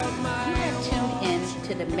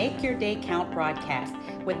to the Make Your Day Count broadcast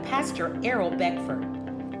with Pastor Errol Beckford,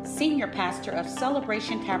 Senior Pastor of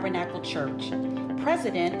Celebration Tabernacle Church,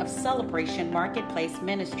 President of Celebration Marketplace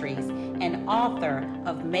Ministries, and author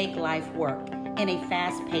of Make Life Work in a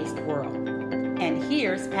Fast-Paced World. And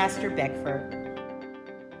here's Pastor Beckford.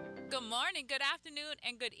 Good morning, good afternoon,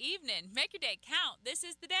 and good evening. Make your day count. This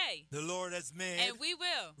is the day The Lord has made. and we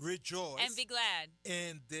will rejoice and be glad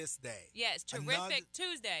in this day. Yes, terrific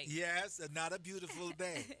Tuesday. Yes, another beautiful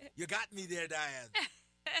day. You got me there, Diane.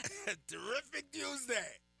 Terrific Tuesday.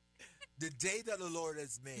 The day that the Lord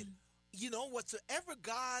has made. You know, whatsoever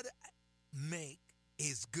God make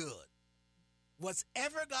is good.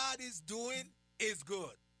 Whatever God is doing is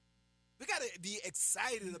good. We got to be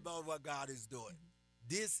excited about what God is doing.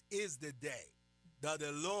 This is the day that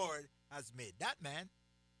the Lord has made. That man,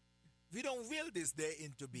 we don't will this day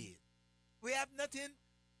into being. We have nothing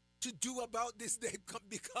to do about this day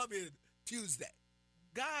becoming Tuesday.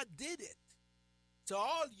 God did it. So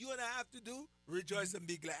all you and I have to do, rejoice and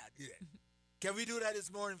be glad. Yeah. Can we do that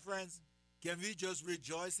this morning, friends? Can we just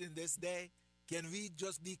rejoice in this day? Can we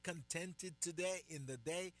just be contented today in the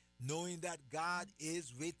day, knowing that God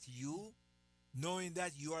is with you, knowing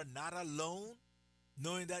that you are not alone,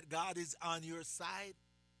 knowing that God is on your side?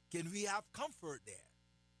 Can we have comfort there?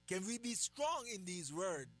 Can we be strong in these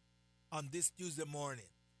words on this Tuesday morning?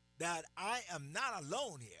 That I am not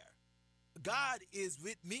alone here. God is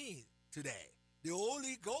with me today. The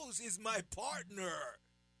Holy Ghost is my partner.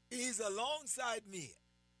 He's alongside me.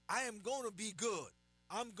 I am going to be good.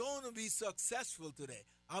 I'm going to be successful today.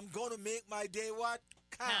 I'm going to make my day what?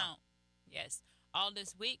 Count. Yes. All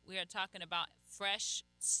this week we are talking about fresh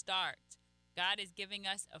start. God is giving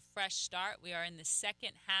us a fresh start. We are in the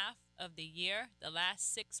second half of the year, the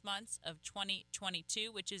last 6 months of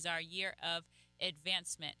 2022, which is our year of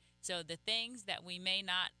advancement. So the things that we may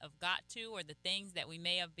not have got to, or the things that we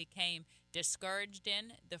may have became discouraged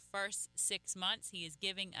in the first 6 months, he is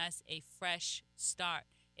giving us a fresh start.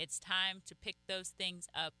 It's time to pick those things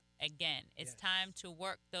up again. It's time to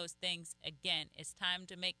work those things again. It's time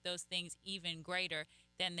to make those things even greater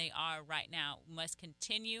than they are right now. We must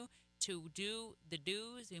continue to do the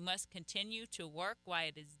do's. We must continue to work while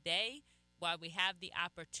it is day, while we have the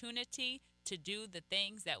opportunity to do the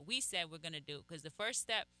things that we said we're going to do. Because the first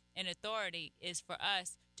step in authority is for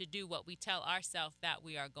us to do what we tell ourselves that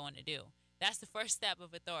we are going to do. That's the first step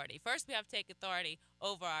of authority. First, we have to take authority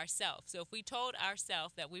over ourselves. So if we told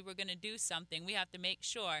ourselves that we were going to do something, we have to make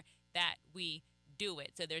sure that we do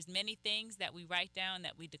it. So there's many things that we write down,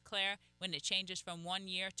 that we declare when it changes from one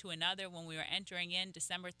year to another, when we are entering in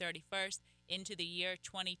December 31st into the year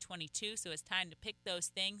 2022. So it's time to pick those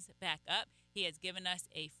things back up. He has given us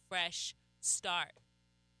a fresh start.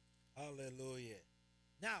 Hallelujah.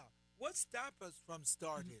 Now, what stops us from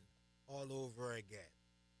starting all over again?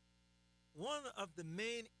 One of the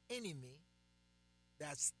main enemy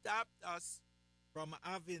that stopped us from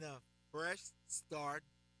having a fresh start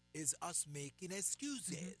is us making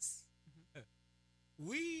excuses.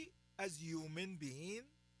 We as human beings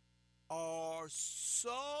are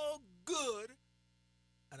so good,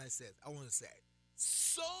 and I want to say,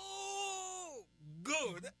 so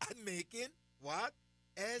good at making what?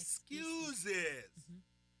 Excuses.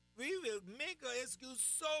 We will make an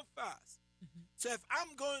excuse so fast. So if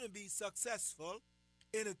I'm going to be successful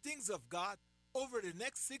in the things of God over the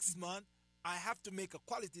next 6 months, I have to make a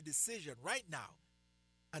quality decision right now.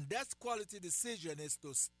 And that quality decision is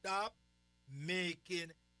to stop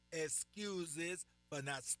making excuses for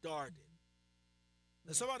not starting.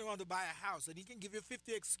 Now, somebody wants to buy a house, and he can give you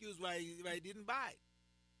 50 excuses why he didn't buy it.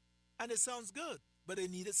 And it sounds good, but it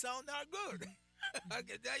need to sound not good. I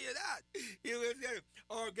can tell you that. He will say,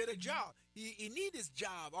 or get a job. He needs his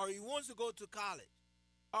job, or he wants to go to college,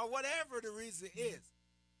 or whatever the reason is.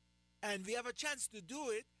 And we have a chance to do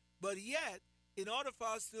it, but yet, in order for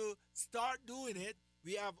us to start doing it,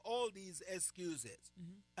 we have all these excuses.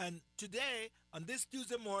 And today, on this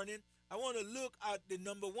Tuesday morning, I want to look at the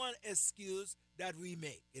number one excuse that we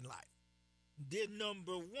make in life. The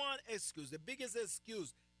number one excuse, the biggest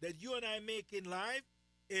excuse that you and I make in life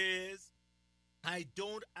is, I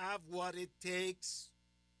don't have what it takes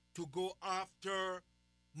to go after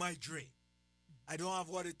my dream. I don't have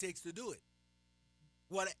what it takes to do it.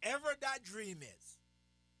 Whatever that dream is,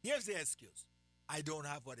 here's the excuse. I don't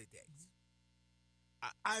have what it takes.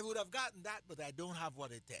 I would have gotten that, but I don't have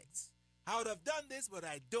what it takes. I would have done this, but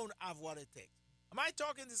I don't have what it takes. Am I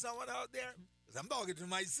talking to someone out there? Because I'm talking to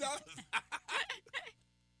myself.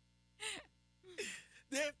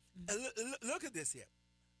 Look at this here.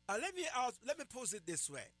 Let me pose it this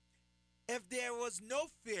way. If there was no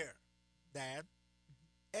fear, Dad,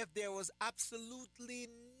 if there was absolutely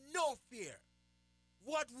no fear,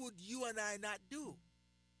 what would you and I not do?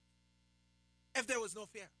 If there was no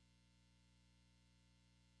fear.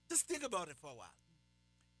 Just think about it for a while.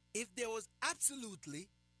 If there was absolutely,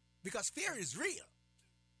 because fear is real.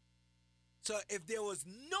 So if there was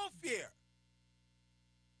no fear,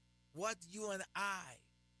 what you and I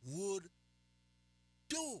would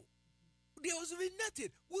do, there was be nothing,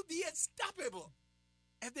 would be unstoppable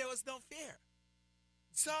if there was no fear.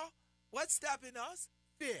 So what's stopping us?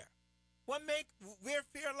 Fear. Where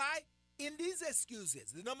fear lie? In these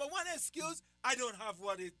excuses. The number one excuse, I don't have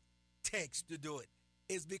what it takes to do it,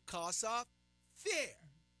 is because of fear.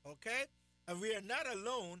 Okay? And we are not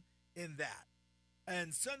alone in that.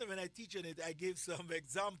 And Sunday when I teach on it, I give some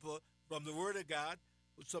example from the Word of God,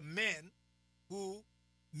 some men who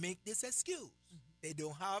make this excuse. They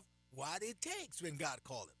don't have what it takes when God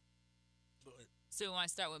called them. So we want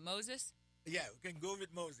to start with Moses? Yeah, we can go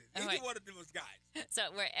with Moses. All He's right. one of those guys. So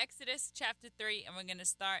we're Exodus chapter 3, and we're going to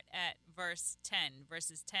start at verses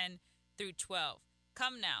 10 through 12.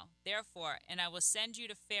 Come now, therefore, and I will send you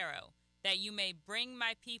to Pharaoh, that you may bring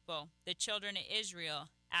my people, the children of Israel,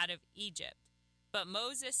 out of Egypt. But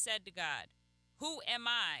Moses said to God, who am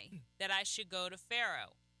I that I should go to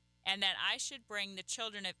Pharaoh, and that I should bring the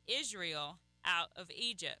children of Israel out of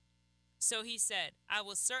Egypt? So he said, I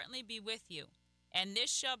will certainly be with you, and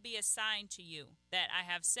this shall be a sign to you that I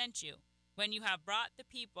have sent you. When you have brought the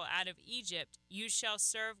people out of Egypt, you shall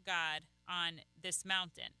serve God on this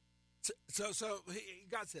mountain. So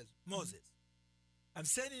God says, Moses, I'm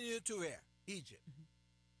sending you to where? Egypt.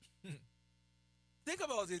 Think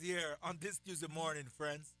about it here on this Tuesday morning,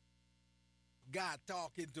 friends. God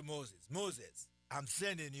talking to Moses. Moses, I'm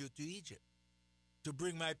sending you to Egypt to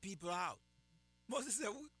bring my people out. Moses said,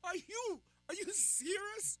 are you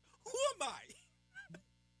serious? Who am I?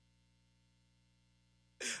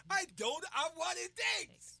 I don't have what it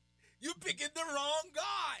takes. You're picking the wrong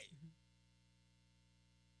guy.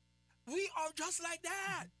 We are just like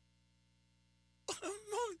that.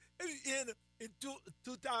 In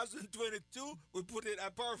 2022, we put it, I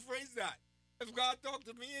paraphrase that. If God talked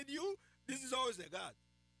to me and you, this is always like, God,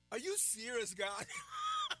 are you serious, God?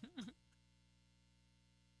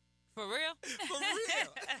 For real? For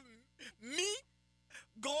real. Me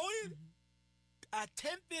going,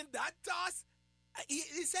 attempting that task.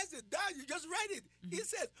 He says it, Dad, you just read it. He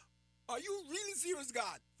says, are you really serious,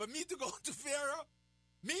 God, for me to go to Pharaoh?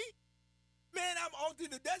 Me? Man, I'm out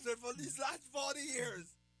in the desert for these last 40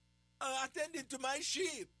 years, attending to my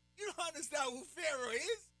sheep. You don't understand who Pharaoh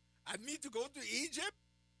is? And me to go to Egypt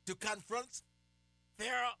to confront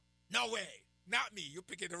Pharaoh? No way. Not me. You're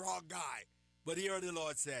picking the wrong guy. But here the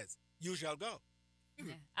Lord says, you shall go.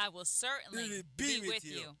 Yeah. I will certainly be with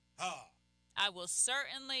you. I will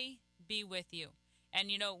certainly be with you.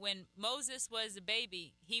 And you know, when Moses was a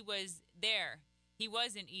baby, he was there. He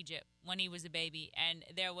was in Egypt when he was a baby, and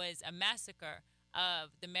there was a massacre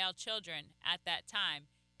of the male children at that time,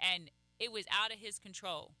 and it was out of his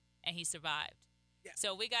control, and he survived. Yeah.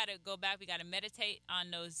 So we got to go back. We got to meditate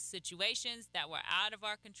on those situations that were out of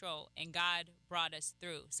our control, and God brought us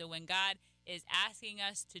through. So when God is asking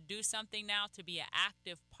us to do something now, to be an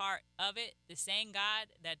active part of it, the same God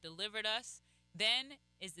that delivered us then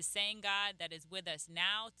is the same God that is with us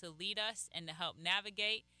now to lead us and to help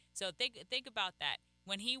navigate. So think about that.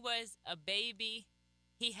 When he was a baby,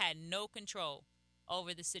 he had no control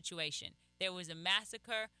over the situation. There was a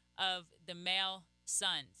massacre of the male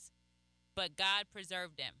sons, but God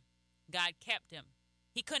preserved him. God kept him.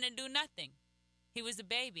 He couldn't do nothing. He was a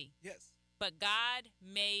baby. Yes. But God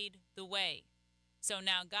made the way. So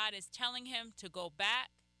now God is telling him to go back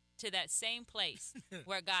to that same place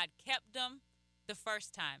where God kept him the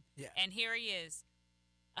first time. Yeah. And here he is.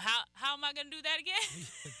 How am I going to do that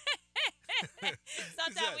again?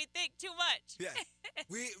 Sometimes we think too much. Yeah.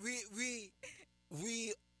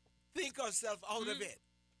 We think ourselves out of it,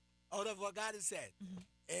 out of what God has said.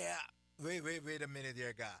 Yeah. Wait a minute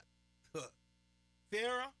here, God.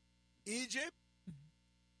 Pharaoh, Egypt?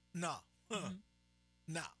 No.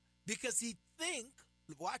 No. Because he think,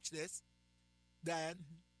 watch this, that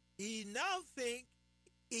he now think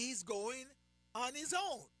he's going on his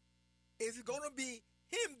own. It's going to be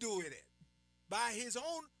him doing it by his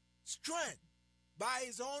own strength, by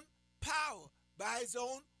his own power, by his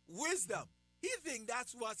own wisdom. He think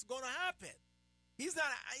that's what's going to happen. He's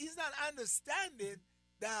not understanding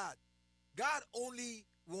that God only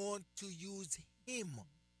wants to use him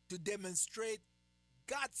to demonstrate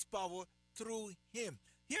God's power through him.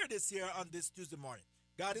 Hear this here on this Tuesday morning.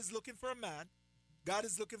 God is looking for a man. God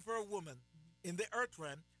is looking for a woman in the earth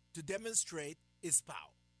realm to demonstrate his power.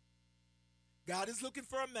 God is looking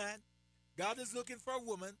for a man. God is looking for a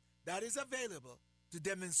woman that is available to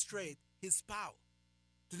demonstrate his power,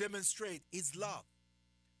 to demonstrate his love,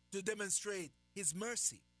 to demonstrate his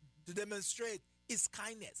mercy, to demonstrate his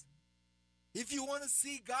kindness. If you want to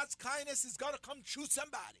see God's kindness, it's got to come through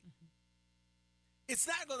somebody. It's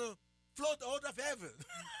not going to float out of heaven.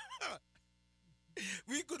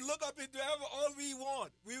 We could look up into heaven all we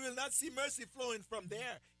want. We will not see mercy flowing from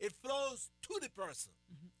there. It flows to the person.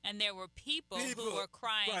 And there were people who were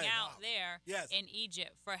crying out there in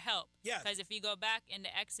Egypt for help. Because if you go back into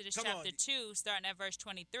Exodus chapter 2, starting at verse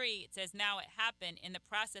 23, it says, "Now it happened in the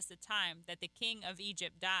process of time that the king of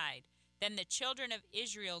Egypt died. Then the children of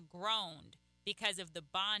Israel groaned because of the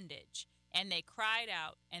bondage, and they cried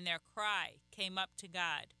out, and their cry came up to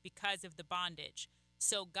God because of the bondage.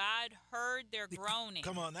 So God heard their groaning.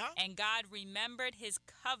 Come on now. And God remembered his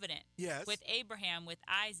covenant with Abraham, with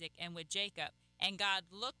Isaac, and with Jacob. And God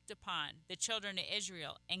looked upon the children of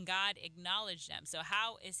Israel, and God acknowledged them." So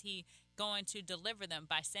how is he going to deliver them?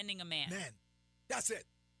 By sending a man. Man, that's it.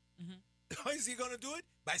 How is he going to do it?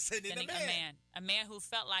 By sending a man. A man who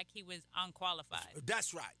felt like he was unqualified.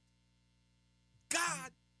 That's right.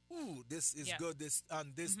 God, this is good this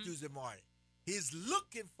Tuesday morning. He's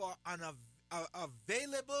looking for an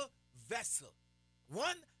available vessel.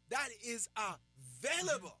 One that is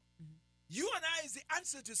available. You and I is the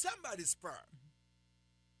answer to somebody's prayer.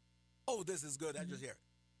 Oh, this is good. I just hear it.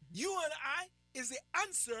 You and I is the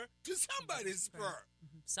answer to somebody's prayer.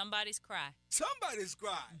 Somebody's cry. Somebody's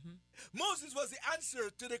cry. Moses was the answer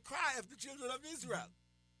to the cry of the children of Israel.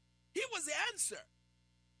 He was the answer.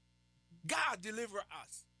 God, deliver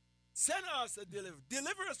us. Send us a deliver.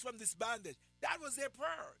 Deliver us from this bondage. That was their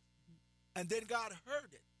prayer. And then God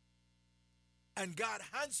heard it. And God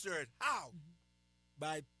answered. How?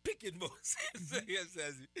 By picking Moses. He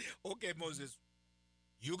says, okay, Moses,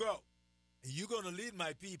 you go. And you're going to lead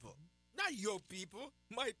my people. Not your people,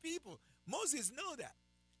 my people. Moses know that.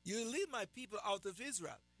 You lead my people out of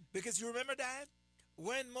Israel. Because you remember that?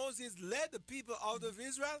 When Moses led the people out of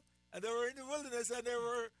Israel, and they were in the wilderness, and they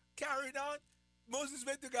were carried on, Moses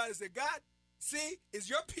went to God and said, God, see, it's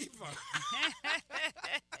your people.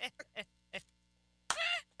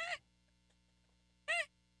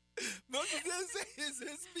 Moses didn't say it's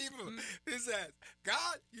his people. He says,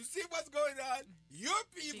 God, you see what's going on? Your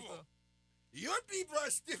people. Your people are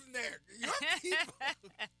stiff-necked. Your people.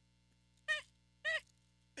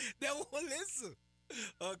 They won't listen.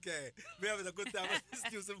 Okay. We're having a good time this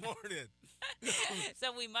Tuesday morning.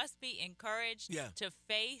 So we must be encouraged to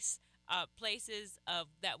face places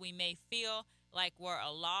that we may feel like were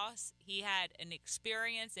a loss. He had an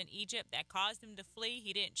experience in Egypt that caused him to flee.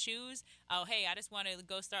 He didn't choose, oh, hey, I just want to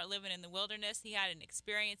go start living in the wilderness. He had an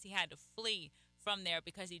experience. He had to flee from there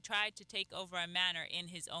because he tried to take over a manor in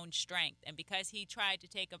his own strength. And because he tried to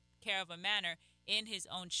take care of a manor in his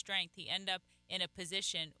own strength, he ended up in a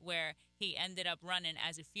position where he ended up running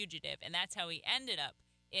as a fugitive. And that's how he ended up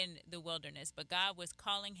in the wilderness. But God was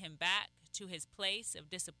calling him back to his place of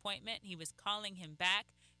disappointment. He was calling him back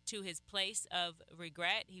to his place of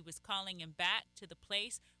regret. He was calling him back to the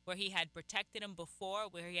place where he had protected him before,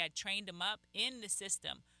 where he had trained him up in the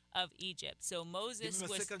system of Egypt. So Moses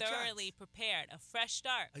was thoroughly prepared, a fresh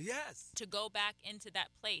start, to go back into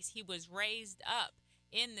that place. He was raised up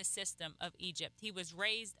in the system of Egypt. He was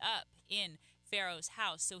raised up in Pharaoh's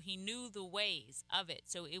house, so he knew the ways of it.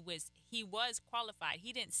 So he was qualified.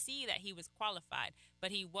 He didn't see that he was qualified,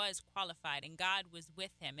 but he was qualified, and God was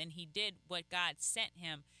with him, and he did what God sent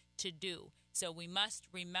him to do. So we must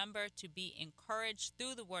remember to be encouraged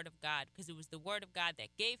through the Word of God, because it was the Word of God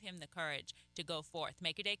that gave him the courage to go forth.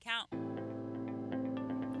 Make your day count.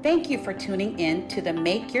 Thank you for tuning in to the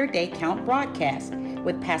Make Your Day Count broadcast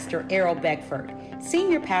with Pastor Errol Beckford,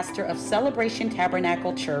 Senior Pastor of Celebration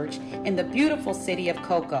Tabernacle Church in the beautiful city of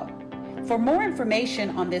Cocoa. For more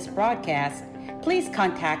information on this broadcast, please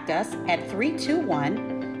contact us at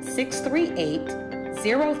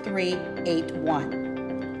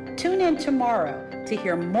 321-638-0381. Tune in tomorrow to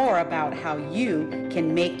hear more about how you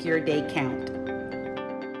can make your day count.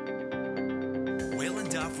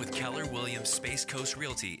 Space Coast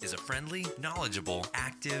Realty is a friendly, knowledgeable,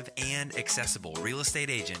 active, and accessible real estate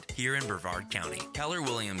agent here in Brevard County. Keller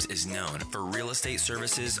Williams is known for real estate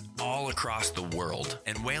services all across the world,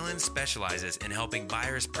 and Wayland specializes in helping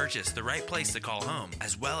buyers purchase the right place to call home,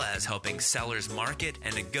 as well as helping sellers market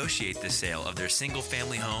and negotiate the sale of their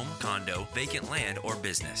single-family home, condo, vacant land, or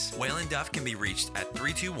business. Wayland Duff can be reached at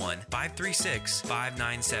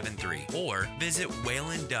 321-536-5973 or visit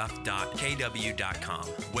waylandduff.kw.com.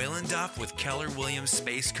 Wayland Duff with Keller Williams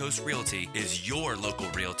Space Coast Realty is your local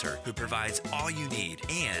realtor who provides all you need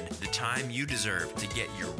and the time you deserve to get your